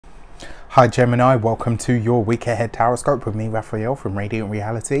Hi Gemini, welcome to your week ahead Taroscope with me, Raphael from Reydiant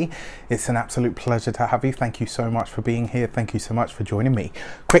Reality. It's an absolute pleasure to have you. Thank you so much for being here. Thank you so much for joining me.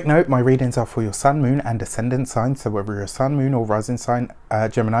 Quick note, my readings are for your sun, moon and ascendant sign. So whether you're a sun, moon or rising sign,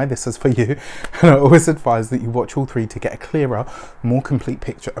 Gemini, this is for you. And I always advise that you watch all three to get a clearer, more complete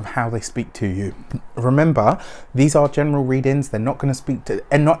picture of how they speak to you. Remember, these are general readings. They're not going to speak to,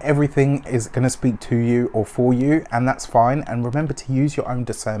 and not everything is going to speak to you or for you, and that's fine. And remember to use your own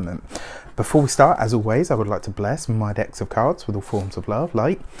discernment. Before we start, as always, I would like to bless my decks of cards with all forms of love,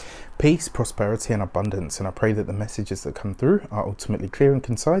 light, peace, prosperity and abundance. And I pray that the messages that come through are ultimately clear and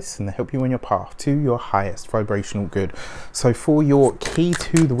concise and they help you on your path to your highest vibrational good. So for your key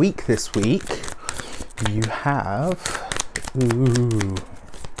to the week this week, you have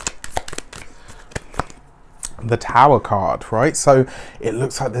the Tower card, right? So it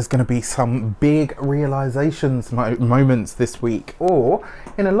looks like there's going to be some big realizations moments this week, or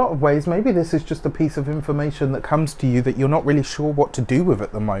in a lot of ways maybe this is just a piece of information that comes to you that you're not really sure what to do with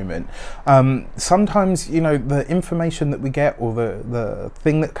at the moment. Sometimes, you know, the information that we get or the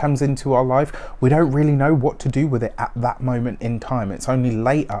thing that comes into our life, we don't really know what to do with it at that moment in time. It's only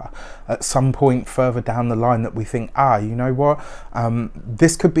later at some point further down the line that we think, you know what,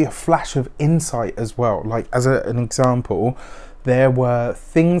 this could be a flash of insight as well. Like as an example, there were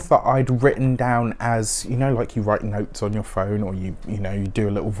things that I'd written down as, you know, like you write notes on your phone, or you do a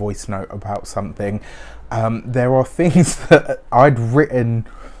little voice note about something. There are things that I'd written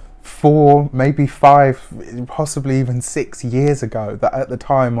 4, maybe 5, possibly even 6 years ago that at the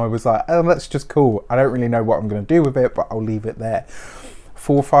time I was like, oh, that's just cool. I don't really know what I'm going to do with it, but I'll leave it there.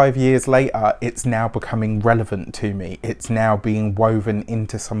 4 or 5 years later, it's now becoming relevant to me. It's now being woven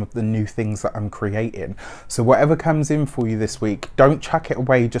into some of the new things that I'm creating. So whatever comes in for you this week, don't chuck it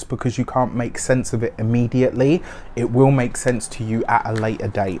away just because you can't make sense of it immediately. It will make sense to you at a later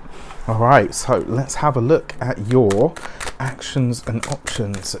date. All right, so let's have a look at your actions and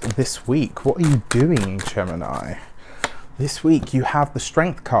options this week. What are you doing, Gemini? This week you have the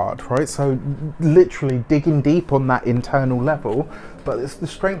Strength card, right? So literally digging deep on that internal level, but it's the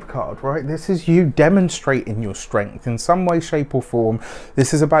Strength card, right? This is you demonstrating your strength in some way, shape or form.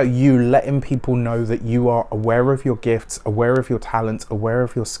 This is about you letting people know that you are aware of your gifts, aware of your talents, aware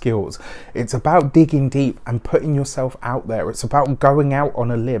of your skills. It's about digging deep and putting yourself out there. It's about going out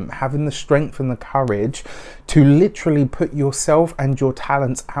on a limb, having the strength and the courage to literally put yourself and your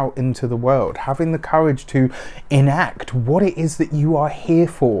talents out into the world, having the courage to enact what it is that you are here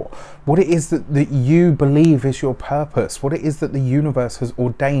for, what it is that you believe is your purpose, what it is that the universe has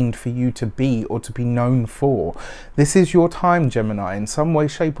ordained for you to be or to be known for. This is your time, Gemini. In some way,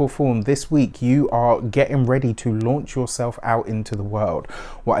 shape or form, this week you are getting ready to launch yourself out into the world.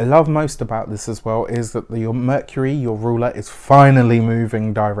 What I love most about this as well is that your Mercury, your ruler, is finally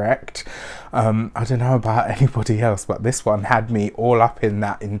moving direct. I don't know about anybody else, but this one had me all up in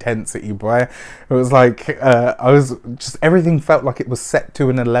that intensity, boy. It was like everything felt like it was set to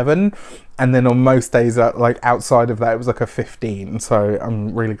an 11, and then on most days, like outside of that, it was like a 15. So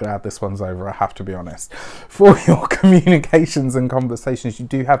I'm really glad this one's over, I have to be honest. For your communications and conversations, you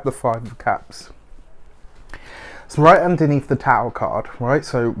do have the 5 of Cups. So right underneath the Tower card, right,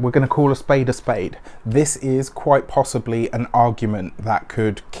 so we're going to call a spade a spade. This is quite possibly an argument that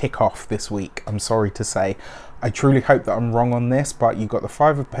could kick off this week, I'm sorry to say. I truly hope that I'm wrong on this, but you've got the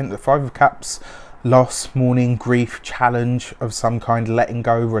 5 of Cups, loss, mourning, grief, challenge of some kind, letting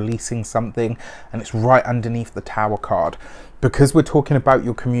go, releasing something, and it's right underneath the Tower card. Because we're talking about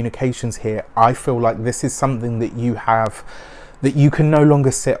your communications here, I feel like this is something that you have, that you can no longer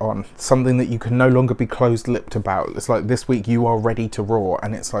sit on, something that you can no longer be closed-lipped about. It's like this week you are ready to roar,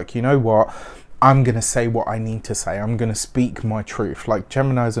 and it's like, you know what, I'm going to say what I need to say. I'm going to speak my truth. Like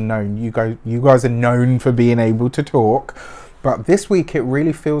Geminis are known, you guys are known for being able to talk. But this week it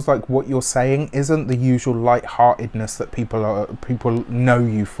really feels like what you're saying isn't the usual lightheartedness that people know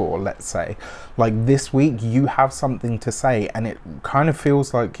you for, let's say. Like this week you have something to say, and it kind of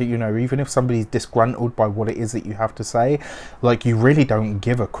feels like, you know, even if somebody's disgruntled by what it is that you have to say, like you really don't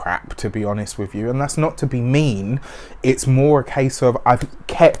give a crap, to be honest with you. And that's not to be mean. It's more a case of I've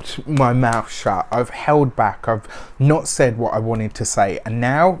kept my mouth shut. I've held back. I've not said what I wanted to say. And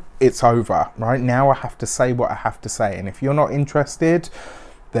now it's over, right? Now I have to say what I have to say. And if you're not interested,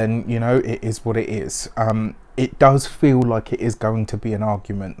 then, you know, it is what it is. It does feel like it is going to be an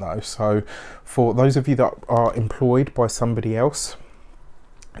argument though. So for those of you that are employed by somebody else,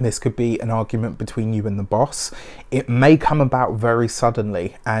 this could be an argument between you and the boss. It may come about very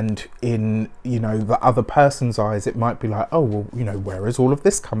suddenly, and in, you know, the other person's eyes, it might be like, oh, well, you know, where has all of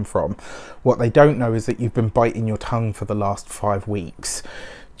this come from? What they don't know is that you've been biting your tongue for the last 5 weeks.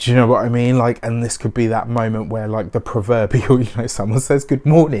 Do you know what I mean? Like, and this could be that moment where, like, the proverbial, you know, someone says good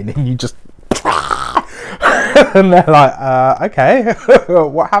morning and you just and they're like, okay,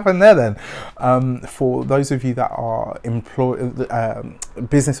 what happened there then? For those of you that are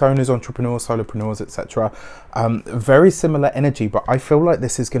business owners, entrepreneurs, solopreneurs, etc., very similar energy, but I feel like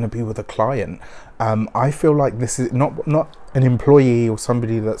this is going to be with a client. I feel like this is not an employee or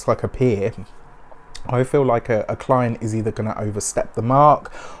somebody that's like a peer. I feel like a client is either going to overstep the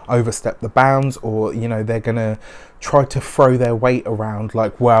mark, overstep the bounds, or, you know, they're going to try to throw their weight around,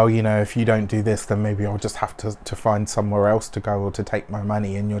 like, well, you know, if you don't do this, then maybe I'll just have to find somewhere else to go or to take my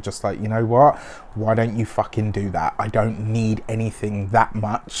money. And you're just like, you know what, why don't you fucking do that? I don't need anything that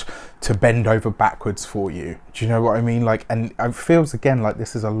much to bend over backwards for you. Do you know what I mean? Like, and it feels again like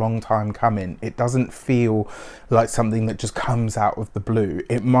this is a long time coming. It doesn't feel like something that just comes out of the blue.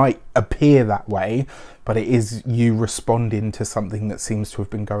 It might appear that way, but it is you responding to something that seems to have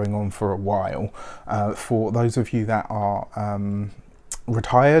been going on for a while. For those of you that are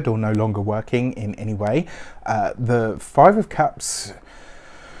retired or no longer working in any way, the Five of Cups,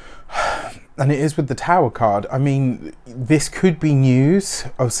 and it is with the Tower card, I mean, this could be news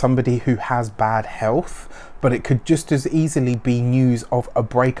of somebody who has bad health, but it could just as easily be news of a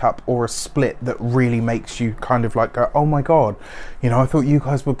breakup or a split that really makes you kind of like go, oh my God, you know, I thought you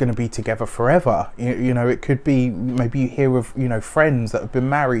guys were going to be together forever. You know, it could be, maybe you hear of, you know, friends that have been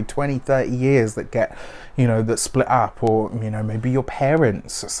married 20, 30 years that get, you know, that split up, or, you know, maybe your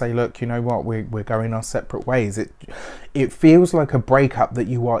parents say, look, you know what, we're going our separate ways. It feels like a breakup that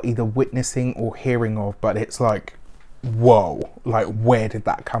you are either witnessing or hearing of, but it's like, whoa, like, where did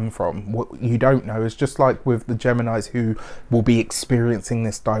that come from? What you don't know is just like with the Geminis who will be experiencing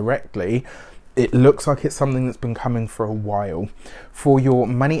this directly. It looks like it's something that's been coming for a while. For your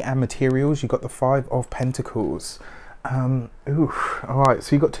money and materials, you've got the Five of Pentacles. All right,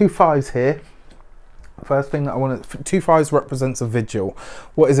 so you've got two fives here. First thing that I want to, two fives represents a vigil.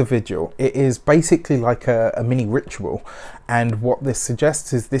 What is a vigil? It is basically like a mini ritual, and what this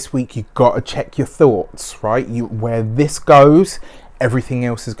suggests is this week you've got to check your thoughts, right? Where this goes, everything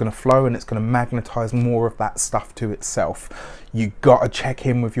else is going to flow, and it's going to magnetize more of that stuff to itself. You got to check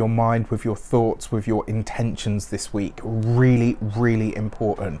in with your mind, with your thoughts, with your intentions this week. Really, really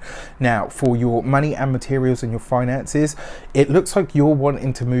important. Now, for your money and materials and your finances, it looks like you're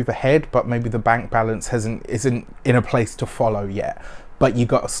wanting to move ahead, but maybe the bank balance isn't in a place to follow yet. But you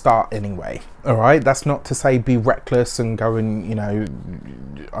got to start anyway. All right. That's not to say be reckless and go and, you know,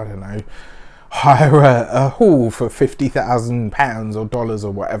 I don't know, hire a hall for £50,000 or dollars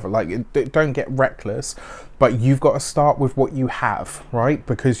or whatever. Like, don't get reckless, but you've got to start with what you have, right?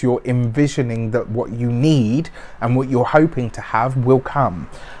 Because you're envisioning that what you need and what you're hoping to have will come.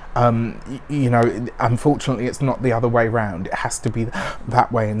 You know, unfortunately it's not the other way around. It has to be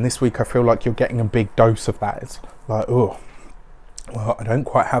that way, and this week I feel like you're getting a big dose of that. It's like, oh, well, I don't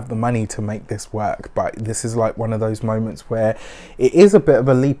quite have the money to make this work. But this is like one of those moments where it is a bit of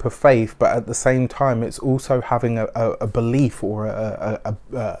a leap of faith, but at the same time it's also having a belief or a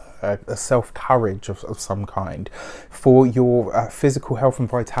self-courage of some kind. For your physical health and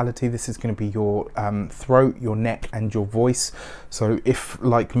vitality, this is going to be your throat, your neck and your voice. So if,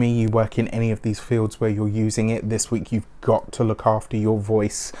 like me, you work in any of these fields where you're using it, this week you've got to look after your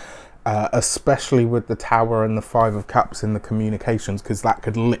voice. Especially with the Tower and the Five of Cups in the communications, because that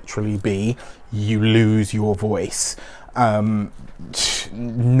could literally be you lose your voice. Not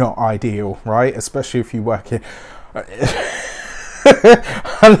ideal, right? Especially if you work in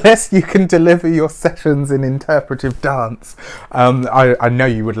unless you can deliver your sessions in interpretive dance. I know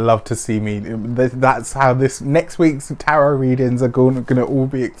you would love to see me. That's how this next week's tarot readings are going to all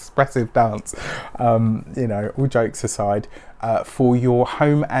be expressive dance. You know, all jokes aside. For your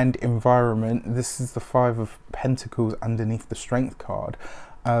home and environment, this is the Five of Pentacles underneath the Strength card.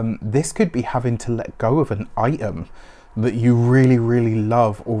 This could be having to let go of an item that you really, really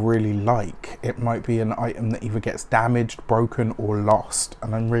love or really like. It might be an item that either gets damaged, broken or lost.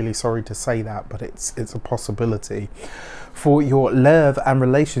 And I'm really sorry to say that, but it's a possibility. For your love and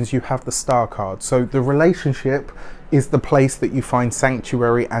relations, you have the Star card. So the relationship is the place that you find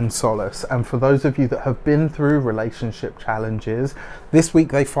sanctuary and solace. And for those of you that have been through relationship challenges, this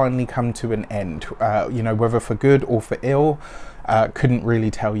week they finally come to an end. You know, whether for good or for ill, couldn't really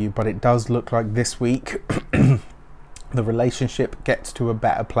tell you, but it does look like this week the relationship gets to a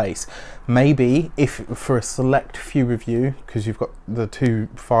better place. Maybe if for a select few of you, because you've got the two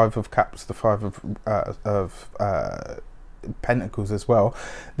Five of Cups, the Five of Pentacles as well.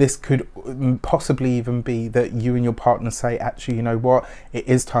 This could possibly even be that you and your partner say, actually, you know what, it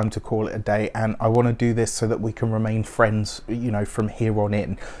is time to call it a day, and I want to do this so that we can remain friends, you know, from here on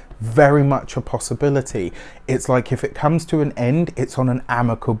in. Very much a possibility. It's like if it comes to an end, it's on an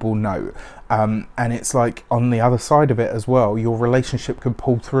amicable note, and it's like on the other side of it as well, your relationship could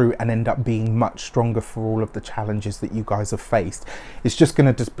pull through and end up being much stronger for all of the challenges that you guys have faced. It's just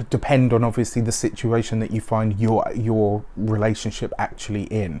going to depend on obviously the situation that you find your relationship actually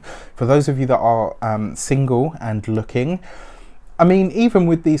in. For those of you that are single and looking, I mean, even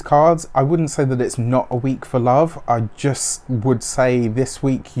with these cards, I wouldn't say that it's not a week for love. I just would say this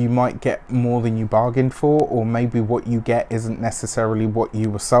week you might get more than you bargained for, or maybe what you get isn't necessarily what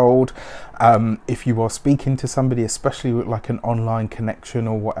you were sold. If you are speaking to somebody, especially with like an online connection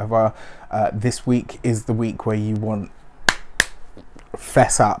or whatever, this week is the week where you want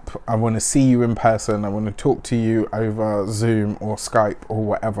fess up. I want to see you in person. I want to talk to you over Zoom or Skype or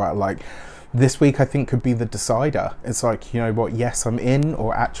whatever. Like, this week I think could be the decider. It's like, you know what, yes, I'm in,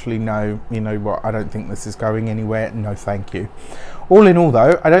 or actually no, you know what, I don't think this is going anywhere, no thank you. All in all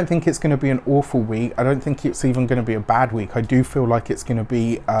though, I don't think it's going to be an awful week. I don't think it's even going to be a bad week. I do feel like it's going to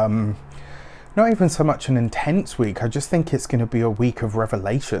be not even so much an intense week. I just think it's going to be a week of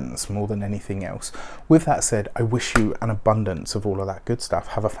revelations more than anything else. With that said, I wish you an abundance of all of that good stuff.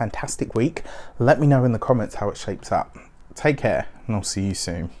 Have a fantastic week. Let me know in the comments how it shapes up. Take care, and I'll see you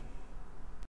soon.